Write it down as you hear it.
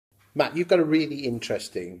Matt, you've got a really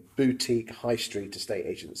interesting boutique high street estate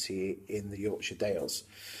agency in the Yorkshire Dales.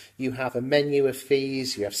 You have a menu of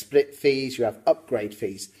fees, you have split fees, you have upgrade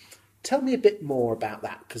fees. Tell me a bit more about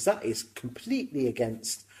that, because that is completely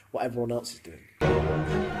against what everyone else is doing.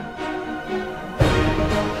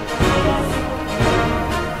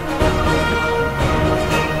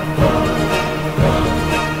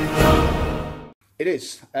 It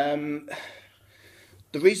is. The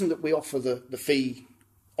reason that we offer the fee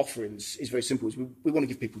offerings is very simple. Is we want to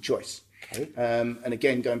give people choice. Okay. And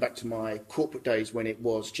again, going back to my corporate days when it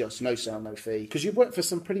was just no sale, no fee. Because you've worked for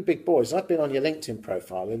some pretty big boys. I've been on your LinkedIn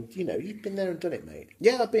profile, and you've been there and done it, mate.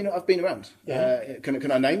 Yeah, I've been around. Yeah.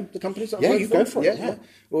 Can I name the companies that I've Yeah, worked you for? go for it. Yeah.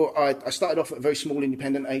 Well, I started off at a very small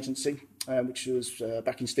independent agency, which was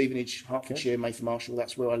back in Stevenage, Hertfordshire, Mayfair Marshall.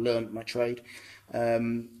 That's where I learned my trade.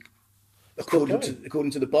 According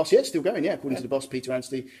to the boss, still going. According to the boss, Peter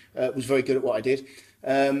Anstey was very good at what I did,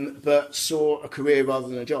 but saw a career rather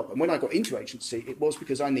than a job. And when I got into agency, it was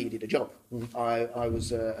because I needed a job. Mm-hmm. I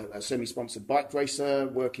was a semi-sponsored bike racer,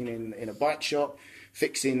 working in a bike shop,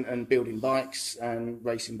 fixing and building bikes and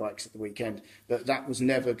racing bikes at the weekend. But that was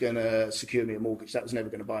never going to secure me a mortgage. That was never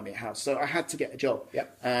going to buy me a house. So I had to get a job.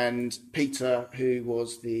 Yep. And Peter, who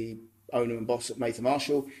was the owner and boss at Mayfair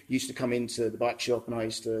Marshall, used to come into the bike shop, and I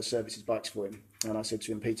used to service his bikes for him. And I said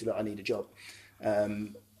to him, Peter, that I need a job.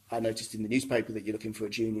 I noticed in the newspaper that you're looking for a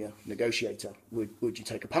junior negotiator. Would you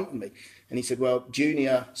take a punt on me? And he said, well,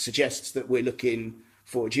 junior suggests that we're looking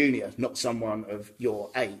for a junior, not someone of your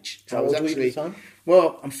age. So How old were you at the time?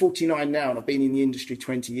 Well, I'm 49 now, and I've been in the industry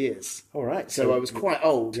 20 years. All right. So I was quite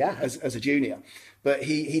old as a junior. But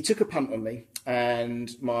he took a punt on me,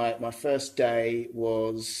 and my first day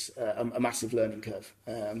was a massive learning curve.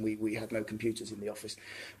 We had no computers in the office.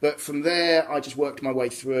 But from there, I just worked my way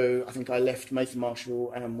through. I think I left Mayfair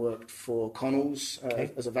Marshall and worked for Connell's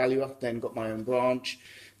as a valuer, then got my own branch.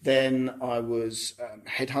 Then I was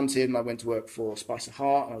headhunted, and I went to work for Spice of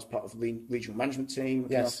Heart, and I was part of the regional management team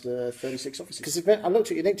looking after 36 offices. Because I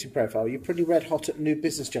looked at your LinkedIn profile, you're pretty red hot at new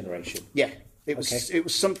business generation. Yeah. It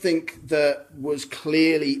was something that was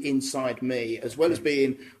clearly inside me, as well as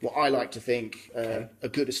being what I like to think a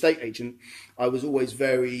good estate agent. I was always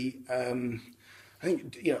very,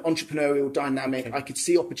 entrepreneurial, dynamic. Okay. I could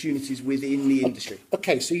see opportunities within the industry.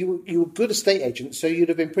 Okay, so you were a good estate agent, so you'd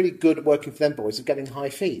have been pretty good at working for them boys of getting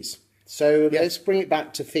high fees. So let's bring it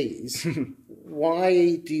back to fees.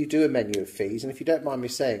 Why do you do a menu of fees? And if you don't mind me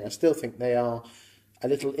saying, I still think they are a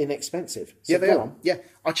little inexpensive. So they are. Yeah,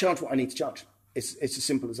 I charge what I need to charge. It's as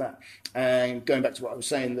simple as that. And going back to what I was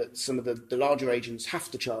saying, that some of the larger agents have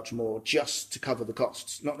to charge more just to cover the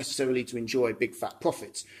costs, not necessarily to enjoy big fat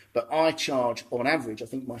profits. But I charge, on average, I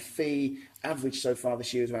think my fee average so far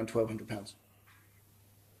this year is around £1,200.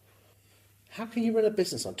 How can you run a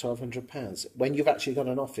business on £1,200 when you've actually got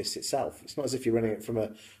an office itself? It's not as if you're running it from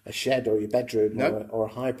a shed or your bedroom or a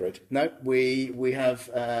hybrid. No, we have,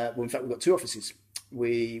 in fact, we've got two offices.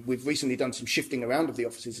 We've recently done some shifting around of the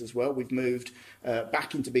offices as well. We've moved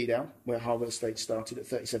back into Bedale, where Harwell Estates started at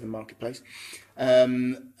 37 Marketplace.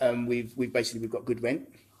 And we've got good rent.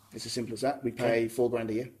 It's as simple as that. We pay $4,000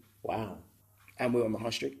 a year. Wow. And we're on the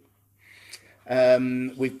high street.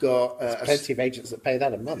 We've got plenty of agents that pay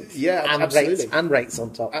that a month. Yeah, and absolutely. Rates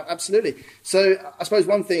on top. Absolutely. So I suppose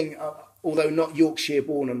one thing, although not Yorkshire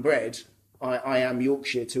born and bred, I am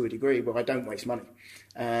Yorkshire to a degree, but I don't waste money.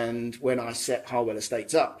 And when I set Harwell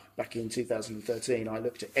Estates up back in 2013, I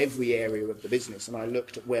looked at every area of the business, and I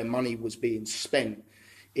looked at where money was being spent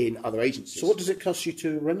in other agencies. So what does it cost you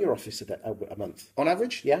to run your office a month? On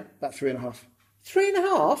average? Yeah. About 3.5.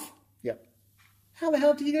 3.5? Yeah. How the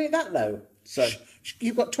hell do you get that low? So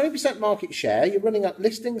you've got 20% market share, you're running up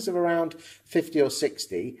listings of around 50 or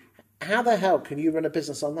 60. How the hell can you run a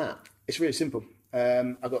business on that? It's really simple.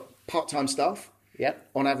 I've got part-time staff,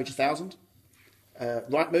 on average 1,000.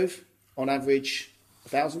 Rightmove, on average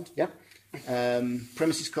 1,000. Yeah.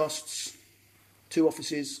 Premises costs, 2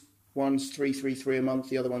 offices, one's 333 a month,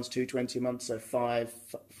 the other one's 220 a month, so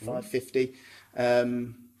 550.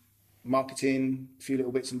 Marketing, a few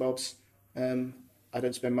little bits and bobs. I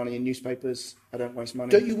don't spend money in newspapers. I don't waste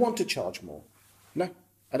money. Don't you want to charge more? No,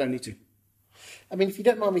 I don't need to. I mean, if you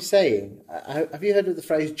don't mind me saying, have you heard of the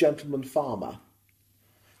phrase gentleman farmer?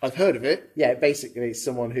 I've heard of it. Yeah, basically it's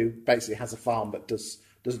someone who basically has a farm but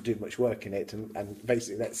doesn't do much work in it and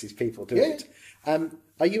basically lets his people do it.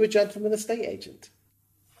 Are you a gentleman estate agent?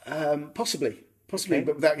 Possibly,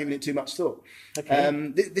 but without giving it too much thought.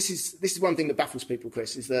 Okay. This is one thing that baffles people,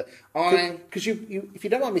 Chris, is that because you if you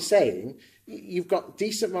don't mind me saying, you've got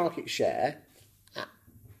decent market share,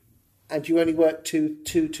 And you only work two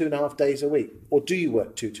and a half days a week? Or do you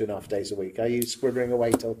work two and a half days a week? Are you scribbling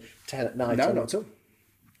away till 10 at night? No, not at all.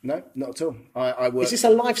 No, not at all. I work... Is this a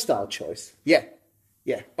lifestyle choice? Yeah.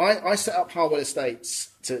 I set up Harwell Estates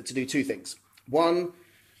to do two things. One,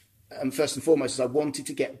 first and foremost, is I wanted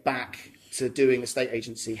to get back to doing estate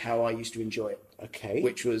agency how I used to enjoy it. Okay.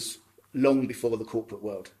 Which was long before the corporate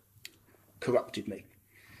world corrupted me.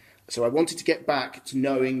 So I wanted to get back to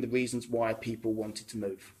knowing the reasons why people wanted to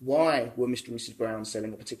move. Why were Mr. and Mrs. Brown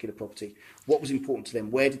selling a particular property? What was important to them?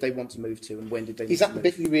 Where did they want to move to? And when did they Is that the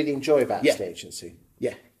bit you really enjoy about estate agency?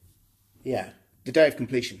 Yeah. Yeah. The day of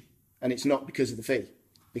completion. And it's not because of the fee,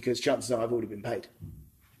 because chances are I've already been paid.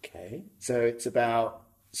 Okay. So it's about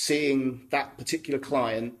seeing that particular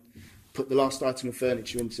client put the last item of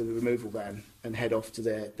furniture into the removal van and head off to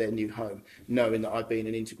their new home, knowing that I've been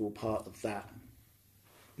an integral part of that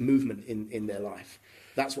movement in their life.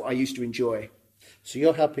 That's what I used to enjoy. So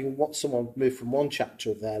you're helping someone move from one chapter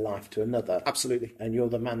of their life to another. Absolutely. And you're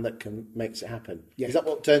the man that makes it happen. Yeah. Is that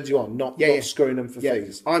what turns you on? Not screwing them for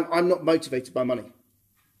fees? I'm not motivated by money.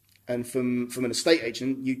 And from an estate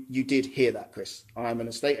agent, you did hear that, Chris. I'm an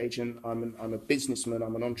estate agent, I'm a businessman,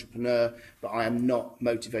 I'm an entrepreneur, but I am not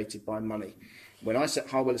motivated by money. When I set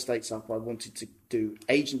Harwell Estates up, I wanted to do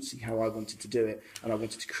agency how I wanted to do it, and I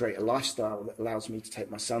wanted to create a lifestyle that allows me to take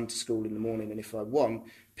my son to school in the morning, and if I want,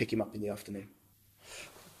 pick him up in the afternoon.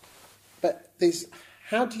 But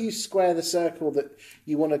how do you square the circle that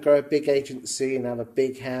you want to grow a big agency and have a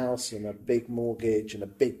big house and a big mortgage and a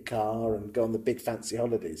big car and go on the big fancy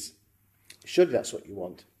holidays? Surely that's what you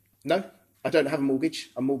want. No, I don't have a mortgage.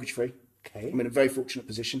 I'm mortgage free. Okay. I'm in a very fortunate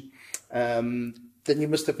position. Then you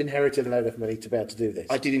must have inherited a load of money to be able to do this.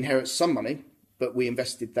 I did inherit some money, but we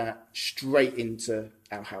invested that straight into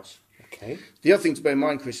our house. Okay. The other thing to bear in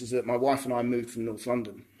mind, Chris, is that my wife and I moved from North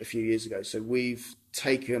London a few years ago, so we've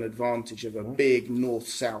taken advantage of a big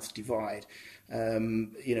north-south divide.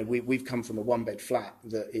 We've come from a one-bed flat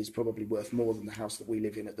that is probably worth more than the house that we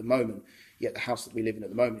live in at the moment. Yet the house that we live in at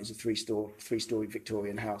the moment is a three-story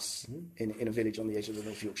Victorian house in a village on the edge of the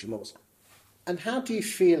North Yorkshire moors. And how do you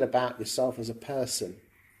feel about yourself as a person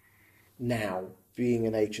now, being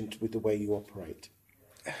an agent with the way you operate?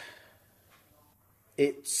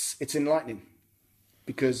 It's enlightening,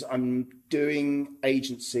 because I'm doing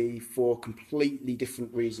agency for completely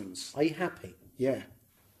different reasons. Are you happy? Yeah.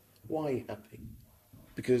 Why are you happy?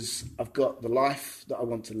 Because I've got the life that I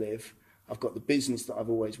want to live. I've got the business that I've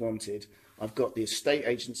always wanted. I've got the estate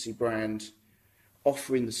agency brand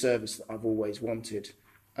offering the service that I've always wanted.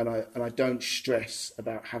 And I don't stress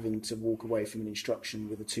about having to walk away from an instruction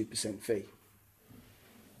with a 2% fee.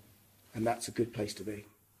 And that's a good place to be.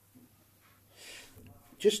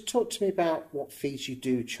 Just talk to me about what fees you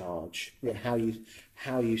do charge and how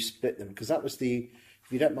you split them, because that was if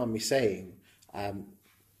you don't mind me saying,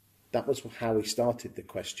 that was how we started the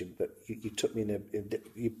question, but you took me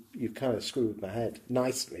you kind of screwed my head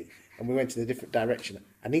nicely, and we went in a different direction.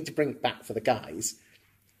 I need to bring it back for the guys.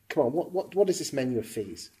 Come on, what is this menu of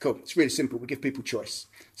fees? Cool. It's really simple. We give people choice.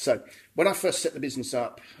 So when I first set the business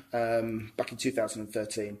up back in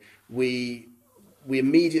 2013, we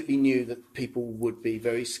immediately knew that people would be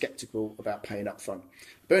very sceptical about paying upfront.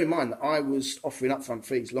 Bear in mind that I was offering upfront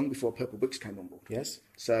fees long before Purple Bricks came on board. Yes.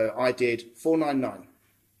 So I did $499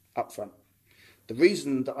 upfront. The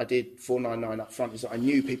reason that I did $499 upfront is that I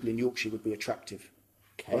knew people in Yorkshire would be attractive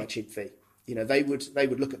by a cheap fee. They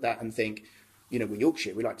would look at that and think, we're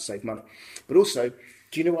Yorkshire, we like to save money. But also,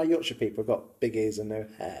 do you know why Yorkshire people have got big ears and no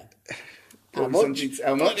hair? How much?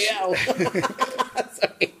 Bloody hell.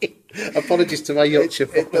 Sorry. Apologies to my Yorkshire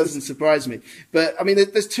friends. It doesn't surprise me. But,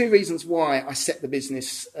 there's two reasons why I set the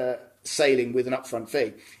business sailing with an upfront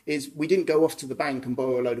fee. Is we didn't go off to the bank and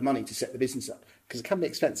borrow a load of money to set the business up. Because it can be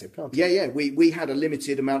expensive, can't it? Yeah. We had a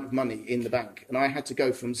limited amount of money in the bank. And I had to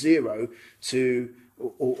go from zero to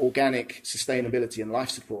organic sustainability and life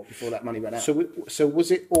support before that money ran out. So was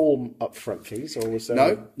it all upfront fees, or was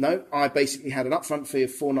there... No. I basically had an upfront fee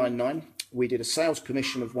of $499. We did a sales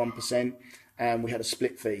commission of 1%, and we had a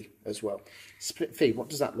split fee as well. Split fee, what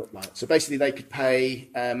does that look like? So basically they could pay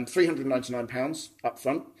 £399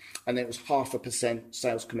 upfront, and then it was 0.5%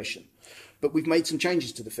 sales commission. But we've made some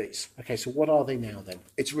changes to the fees. Okay, so what are they now then?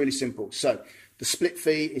 It's really simple. So the split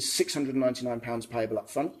fee is £699 payable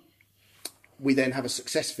upfront. We then have a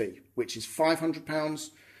success fee, which is £500,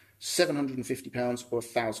 £750 or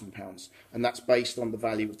 £1,000. And that's based on the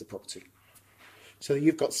value of the property. So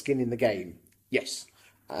you've got skin in the game? Yes.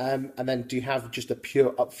 And then do you have just a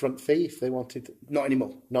pure upfront fee if they wanted? Not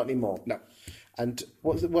anymore. Not anymore? No. And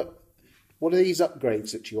what are these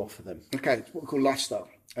upgrades that you offer them? Okay, it's what we call lifestyle.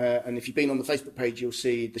 And if you've been on the Facebook page, you'll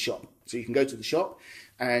see the shop. So you can go to the shop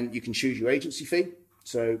and you can choose your agency fee.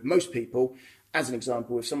 So most people, as an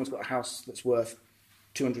example, if someone's got a house that's worth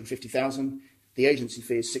 250,000, the agency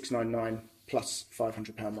fee is 699 plus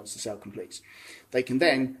 £500 once the sale completes. They can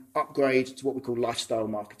then upgrade to what we call lifestyle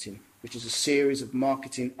marketing, which is a series of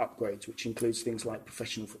marketing upgrades, which includes things like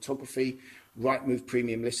professional photography, Rightmove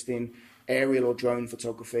premium listing, aerial or drone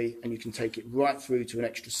photography, and you can take it right through to an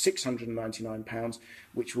extra £699,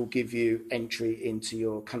 which will give you entry into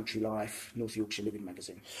your Country Life North Yorkshire Living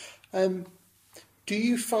magazine. Do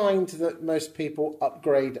you find that most people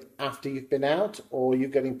upgrade after you've been out, or you're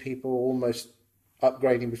getting people almost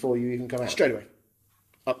upgrading before you even come out? Straight away,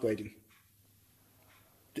 upgrading.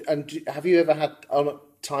 And have you ever had a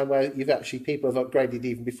time where people have upgraded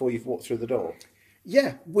even before you've walked through the door?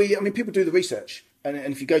 Yeah, people do the research, and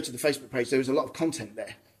if you go to the Facebook page, there is a lot of content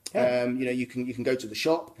there. Yeah. You can go to the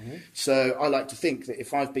shop. Mm-hmm. So I like to think that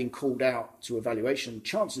if I've been called out to evaluation,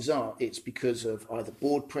 chances are it's because of either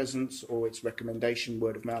board presence or it's recommendation,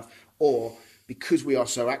 word of mouth, or because we are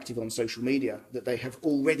so active on social media that they have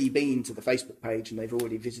already been to the Facebook page and they've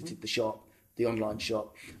already visited the shop, the online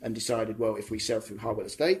shop, and decided, well, if we sell through Harwell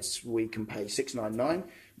Estates, we can pay $699.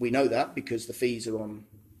 We know that because the fees are on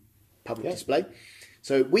public display.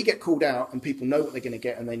 So we get called out and people know what they're going to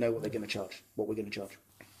get and they know what they're going to charge, what we're going to charge.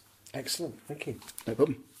 Excellent. Thank you. No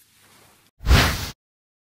problem.